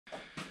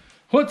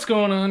What's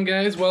going on,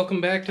 guys?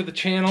 Welcome back to the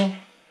channel.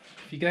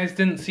 If you guys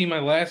didn't see my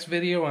last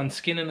video on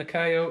skinning a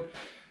coyote,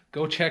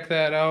 go check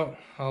that out.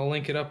 I'll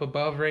link it up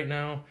above right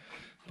now.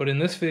 But in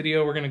this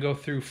video, we're going to go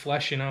through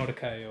fleshing out a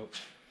coyote.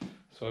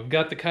 So I've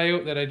got the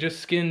coyote that I just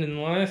skinned in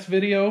the last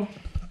video.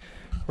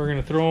 We're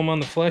going to throw him on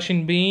the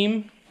fleshing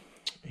beam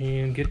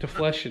and get to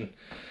fleshing.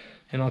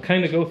 And I'll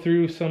kind of go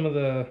through some of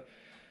the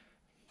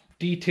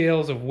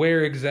details of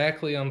where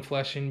exactly I'm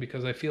fleshing,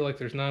 because I feel like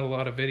there's not a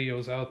lot of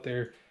videos out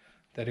there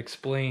that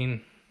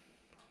explain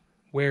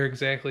where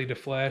exactly to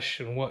flesh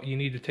and what you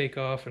need to take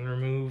off and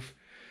remove.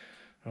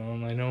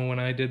 I know when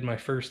I did my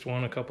first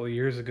one a couple of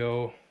years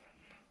ago,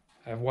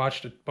 I've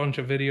watched a bunch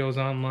of videos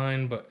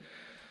online, but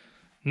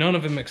none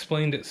of them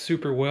explained it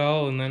super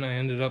well, and then I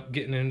ended up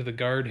getting into the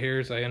guard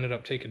hairs. I ended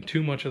up taking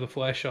too much of the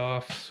flesh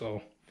off,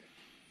 so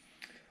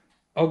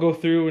I'll go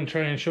through and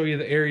try and show you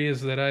the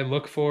areas that I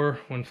look for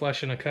when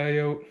fleshing a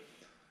coyote,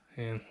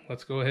 and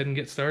let's go ahead and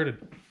get started.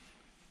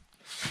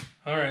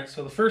 Alright,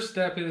 so the first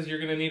step is you're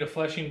going to need a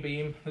fleshing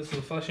beam. This is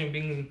a fleshing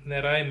beam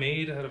that I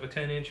made out of a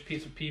 10-inch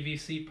piece of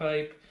PVC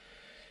pipe.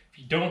 If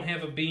you don't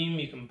have a beam,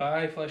 you can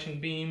buy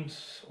fleshing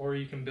beams, or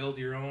you can build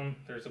your own.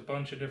 There's a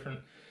bunch of different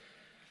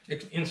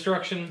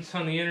instructions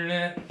on the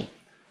internet.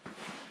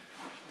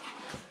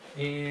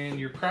 And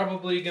you're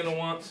probably going to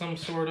want some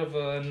sort of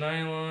a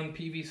nylon,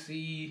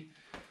 PVC,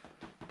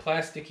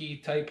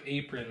 plasticky type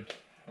apron.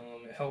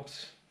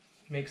 It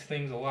makes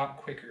things a lot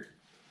quicker.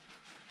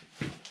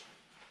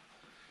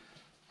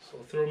 So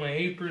I'll throw my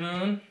apron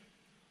on,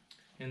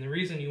 and the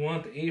reason you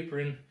want the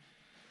apron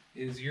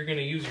is you're going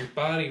to use your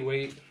body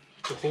weight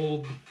to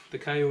hold the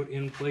coyote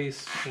in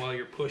place while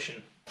you're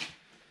pushing.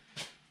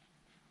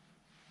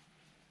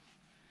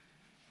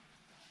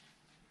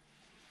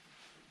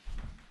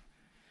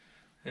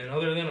 And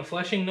other than a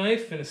fleshing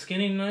knife and a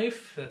skinning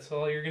knife, that's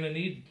all you're going to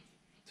need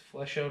to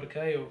flesh out a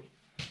coyote.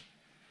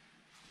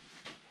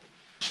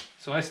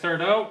 So I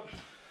start out,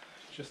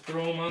 just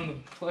throw them on the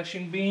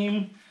fleshing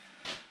beam.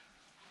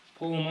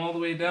 Pull them all the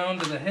way down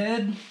to the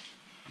head.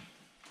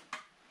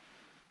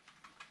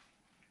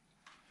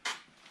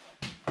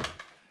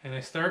 And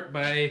I start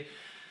by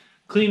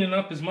cleaning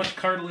up as much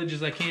cartilage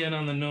as I can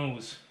on the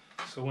nose.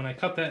 So when I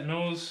cut that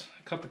nose,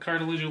 I cut the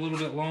cartilage a little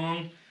bit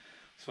long.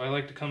 So I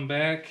like to come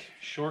back,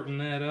 shorten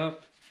that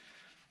up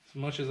as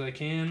much as I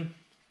can.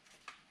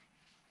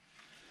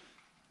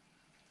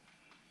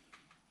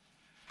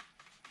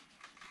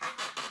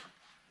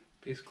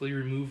 Basically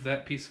remove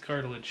that piece of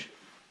cartilage.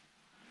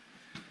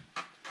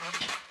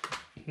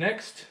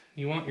 Next,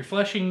 you want your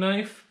fleshing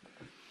knife,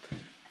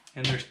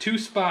 and there's two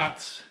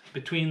spots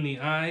between the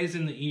eyes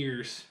and the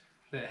ears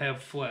that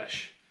have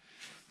flesh.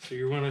 So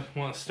you're going to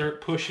want to start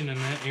pushing in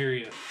that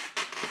area.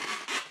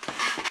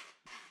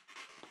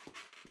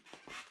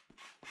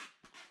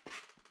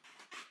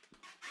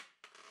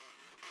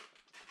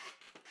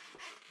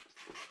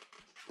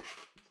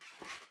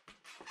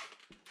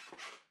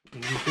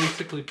 And you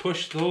basically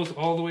push those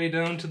all the way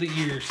down to the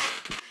ears.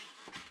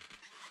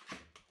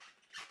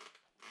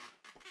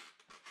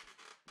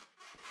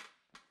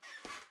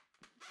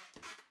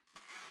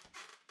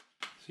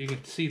 You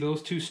can see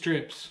those two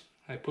strips.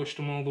 I pushed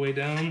them all the way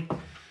down,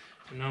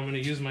 and now I'm going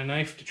to use my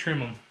knife to trim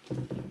them.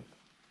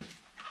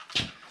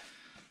 You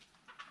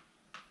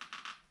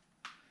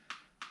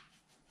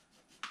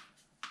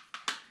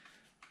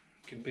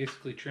can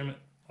basically trim it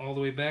all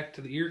the way back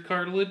to the ear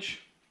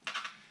cartilage.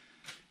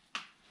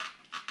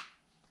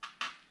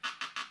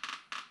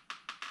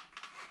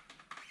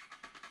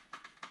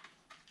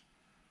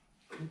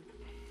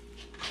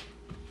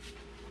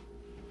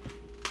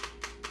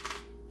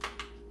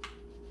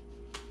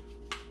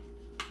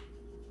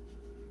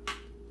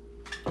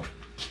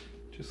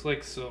 Just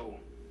like so.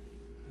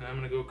 And I'm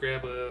going to go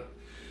grab a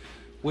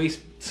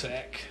waste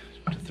sack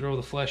to throw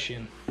the flesh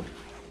in.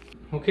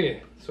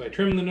 Okay, so I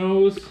trimmed the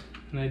nose,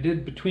 and I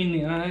did between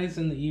the eyes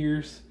and the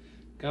ears.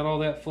 Got all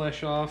that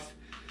flesh off.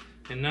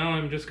 And now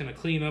I'm just going to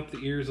clean up the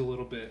ears a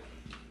little bit.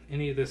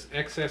 Any of this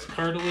excess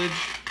cartilage,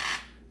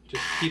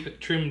 just keep it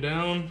trimmed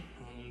down.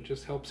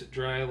 Just helps it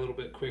dry a little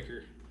bit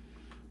quicker.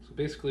 So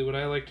basically what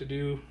I like to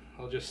do,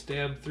 I'll just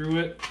stab through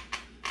it.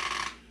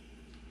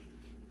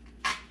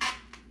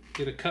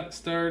 Get a cut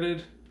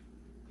started,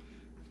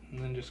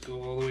 and then just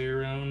go all the way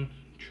around,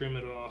 trim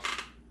it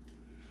off.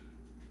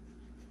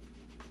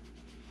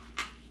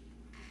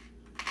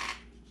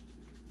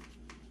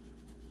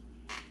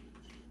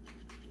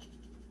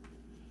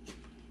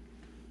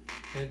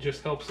 And it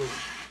just helps the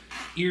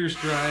ears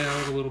dry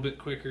out a little bit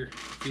quicker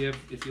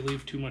if you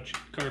leave too much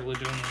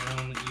cartilage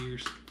around the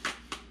ears.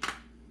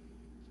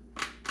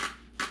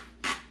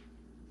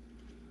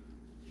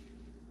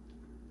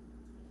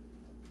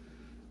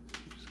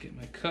 Get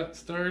my cut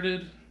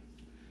started,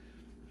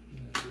 and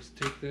then just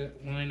take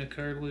that line of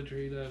cartilage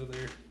right out of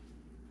there.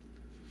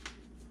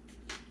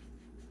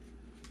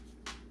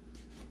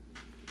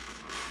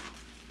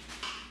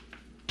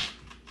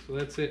 So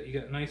that's it. You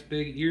got nice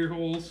big ear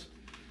holes.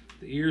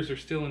 The ears are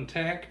still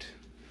intact,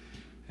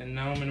 and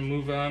now I'm going to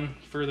move on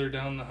further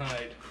down the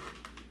hide.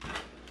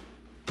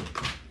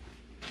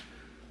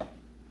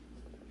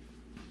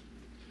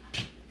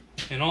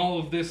 And all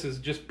of this is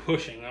just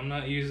pushing. I'm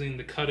not using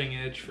the cutting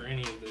edge for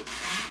any of this.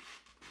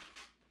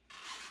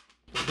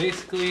 But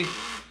basically,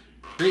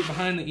 right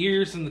behind the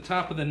ears and the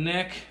top of the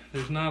neck,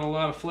 there's not a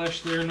lot of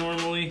flesh there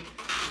normally.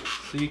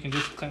 So you can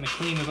just kind of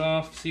clean it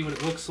off, see what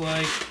it looks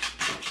like.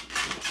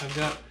 I've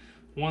got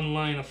one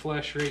line of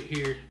flesh right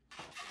here.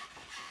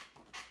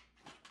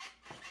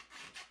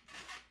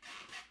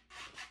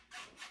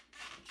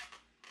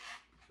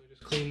 So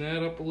just clean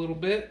that up a little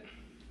bit.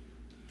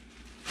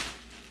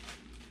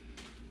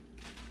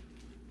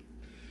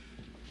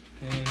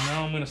 And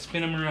now I'm going to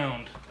spin them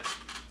around.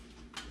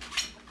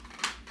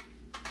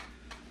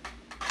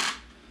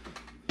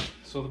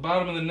 So the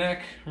bottom of the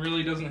neck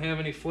really doesn't have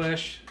any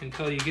flesh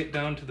until you get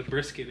down to the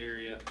brisket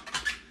area.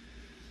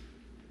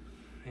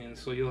 And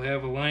so you'll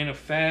have a line of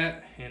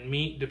fat and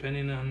meat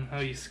depending on how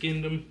you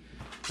skinned them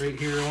right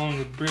here along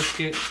the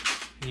brisket.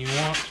 And you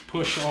want to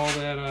push all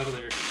that out of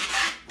there.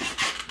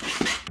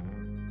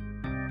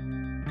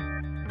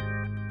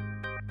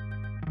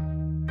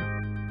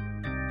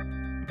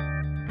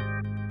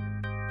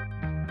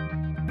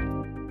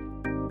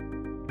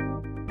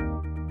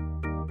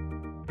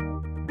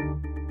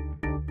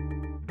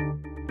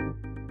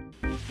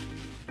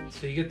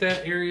 So you get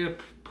that area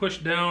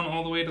pushed down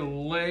all the way to the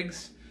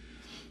legs,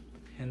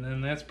 and then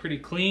that's pretty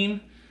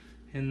clean.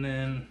 And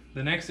then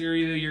the next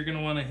area you're going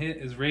to want to hit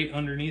is right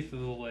underneath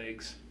of the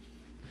legs.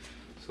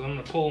 So I'm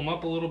going to pull them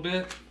up a little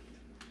bit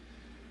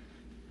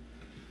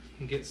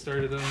and get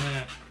started on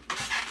that.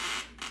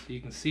 So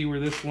you can see where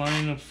this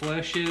line of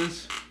flesh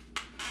is.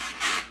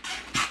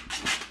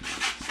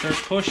 Start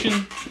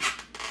pushing.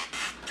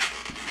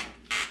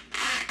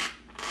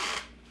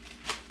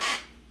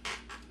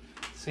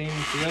 Same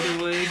with the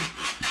other leg.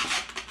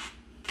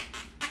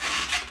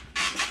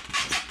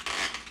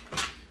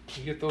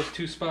 You get those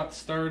two spots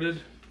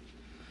started.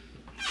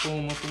 Pull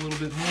them up a little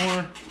bit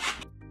more.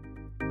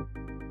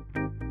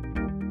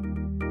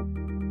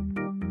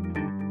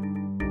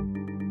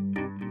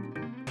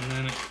 And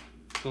then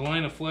the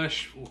line of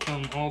flesh will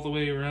come all the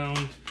way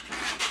around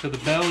to the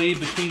belly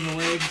between the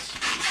legs.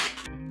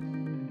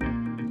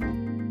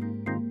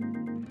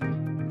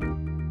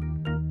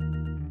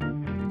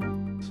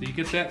 So you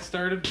get that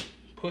started.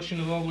 Pushing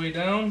it all the way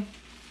down,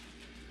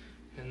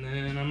 and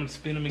then I'm going to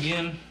spin them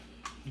again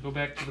and go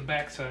back to the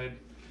back side.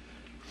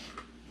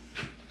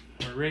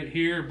 We're right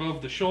here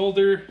above the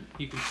shoulder.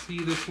 You can see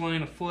this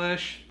line of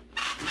flesh.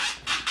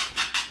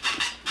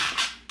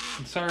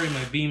 I'm sorry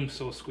my beam's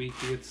so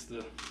squeaky. It's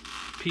the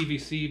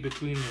PVC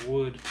between the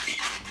wood.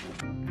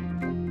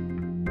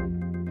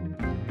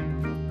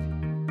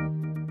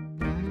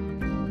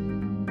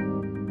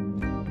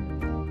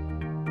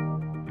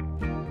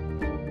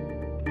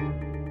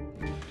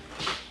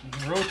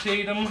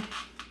 Rotate them,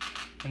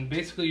 and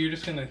basically you're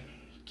just going to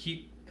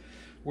keep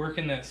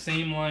working that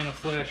same line of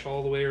flesh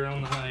all the way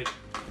around the hide.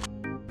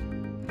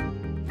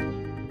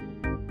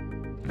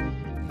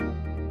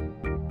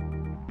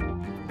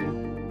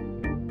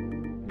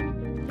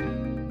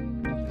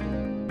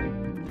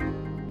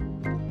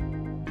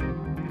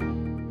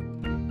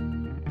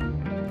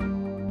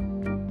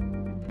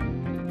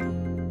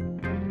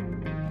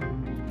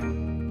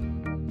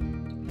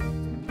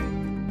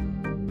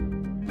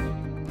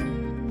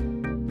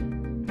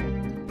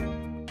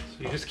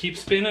 Just keep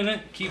spinning it,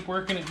 keep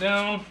working it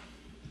down.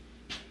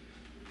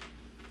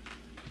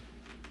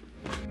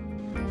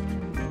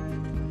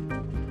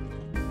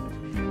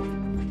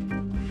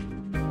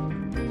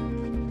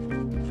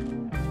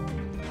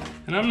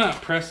 And I'm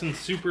not pressing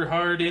super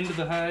hard into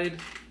the hide,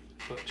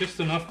 but just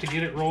enough to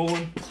get it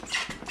rolling.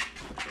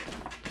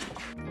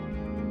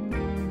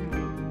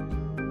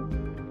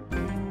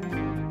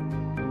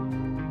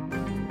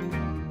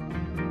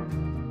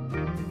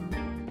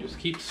 Just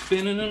keep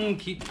spinning them and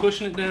keep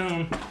pushing it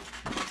down.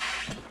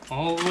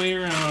 All the way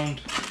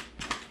around.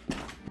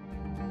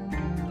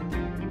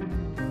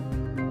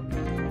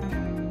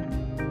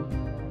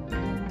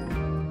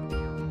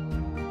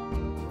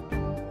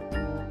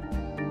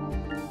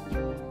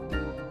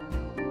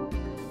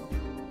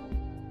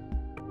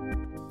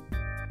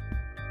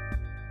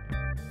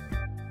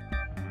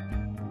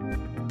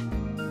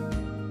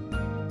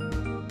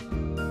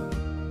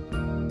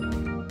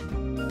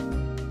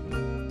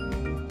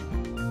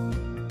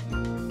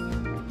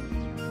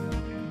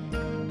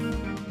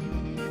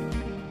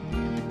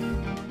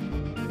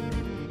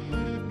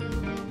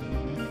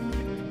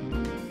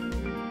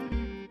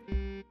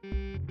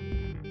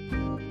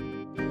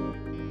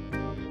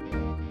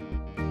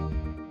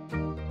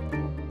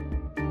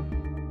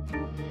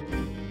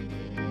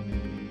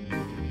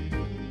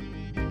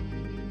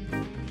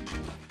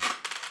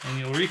 And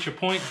you'll reach a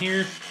point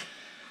here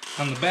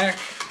on the back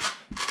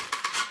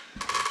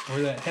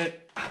where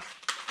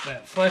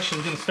that flesh is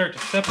going to start to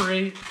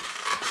separate,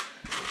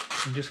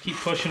 and just keep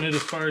pushing it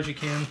as far as you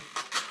can.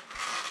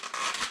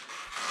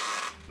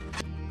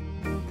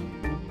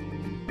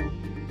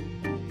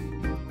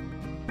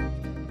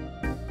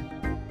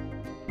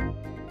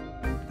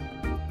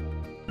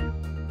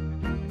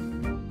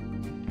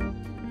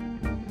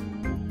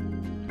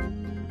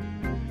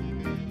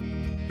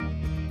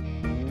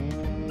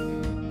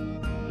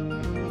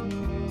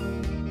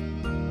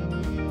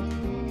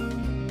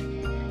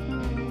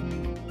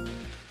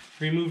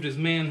 removed his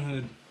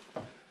manhood.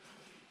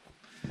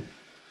 I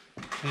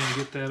didn't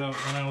get that out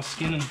when I was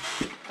skinning.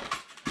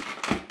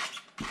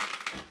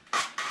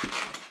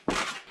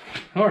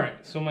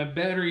 Alright, so my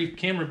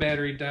camera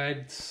battery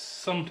died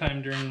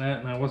sometime during that,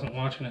 and I wasn't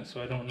watching it,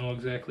 so I don't know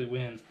exactly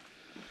when.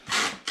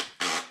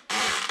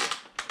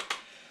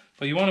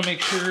 But you want to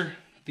make sure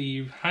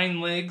the hind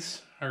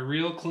legs are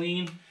real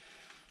clean.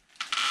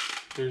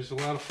 There's a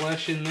lot of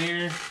flesh in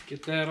there.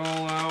 Get that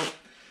all out.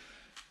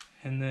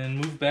 And then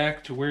move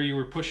back to where you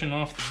were pushing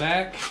off the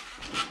back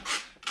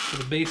to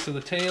the base of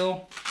the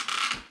tail.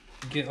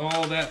 Get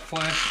all that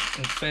flesh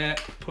and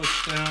fat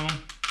pushed down.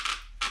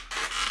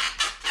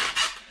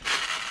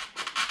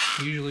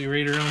 Usually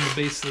right around the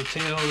base of the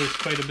tail there's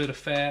quite a bit of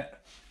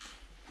fat.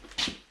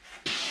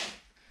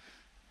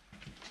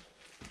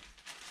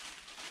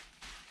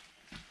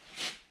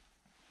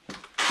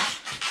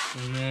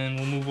 And then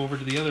we'll move over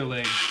to the other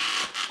leg.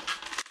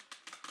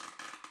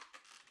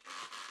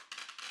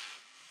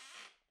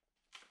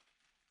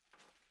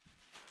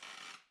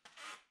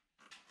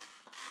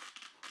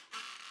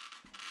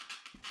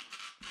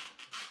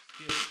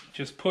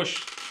 Just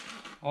push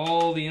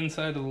all the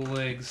inside of the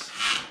legs.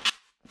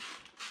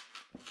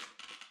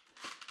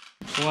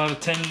 There's a lot of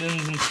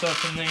tendons and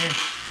stuff in there.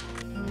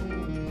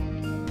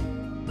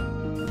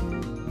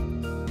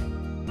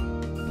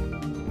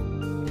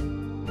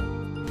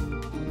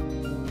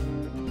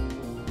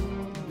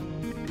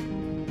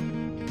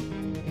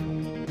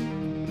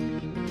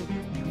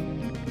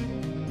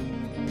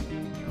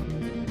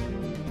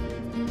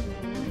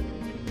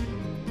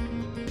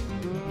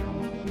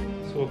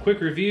 So a quick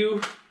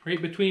review. Right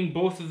between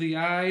both of the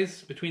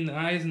eyes, between the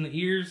eyes and the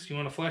ears, you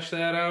want to flesh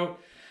that out.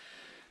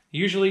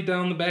 Usually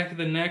down the back of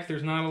the neck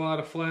there's not a lot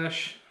of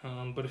flesh,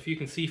 but if you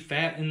can see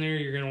fat in there,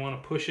 you're going to want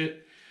to push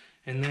it,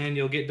 and then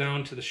you'll get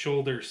down to the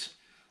shoulders.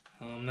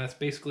 That's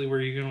basically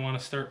where you're going to want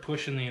to start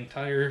pushing the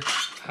entire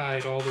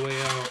hide all the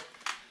way out.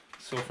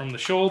 So from the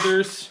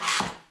shoulders,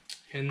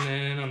 and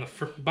then on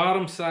the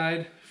bottom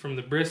side, from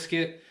the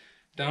brisket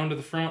down to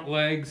the front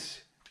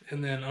legs,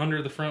 and then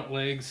under the front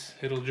legs,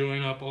 it'll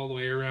join up all the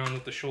way around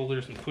with the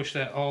shoulders and push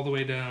that all the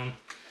way down.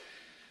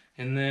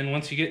 And then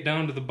once you get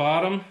down to the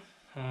bottom,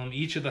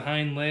 each of the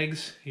hind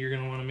legs, you're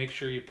going to want to make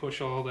sure you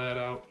push all that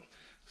out.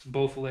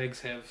 Both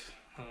legs have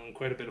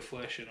quite a bit of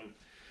flesh in them.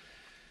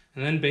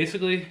 And then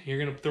basically, you're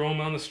going to throw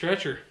them on the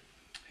stretcher.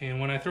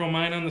 And when I throw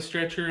mine on the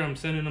stretcher, I'm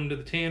sending them to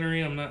the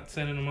tannery. I'm not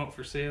sending them out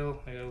for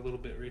sale. I got a little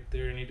bit right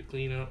there I need to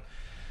clean up.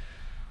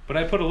 But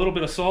I put a little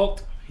bit of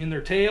salt in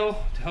their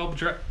tail to help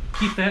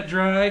keep that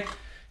dry,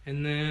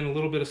 and then a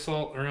little bit of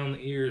salt around the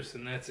ears,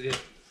 and that's it.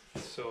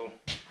 So,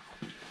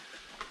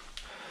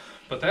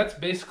 but that's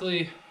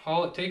basically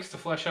all it takes to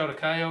flesh out a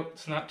coyote.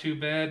 It's not too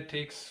bad. It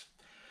takes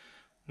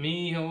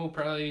me,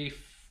 probably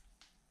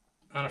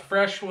on a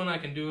fresh one I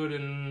can do it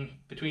in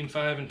between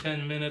 5 and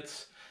 10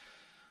 minutes.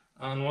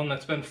 On one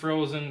that's been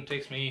frozen, it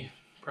takes me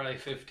probably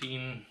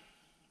 15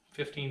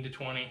 to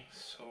 20.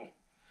 So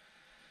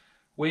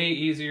way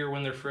easier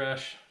when they're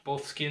fresh,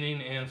 both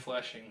skinning and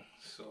fleshing.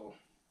 So,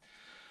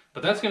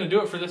 but that's going to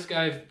do it for this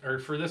guy, or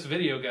for this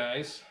video,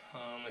 guys.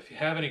 If you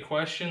have any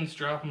questions,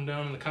 drop them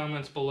down in the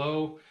comments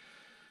below.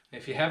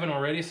 If you haven't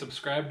already,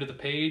 subscribe to the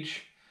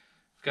page.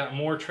 We've got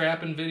more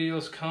trapping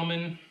videos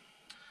coming.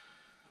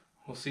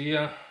 We'll see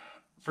you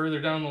further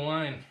down the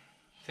line.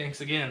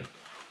 Thanks again.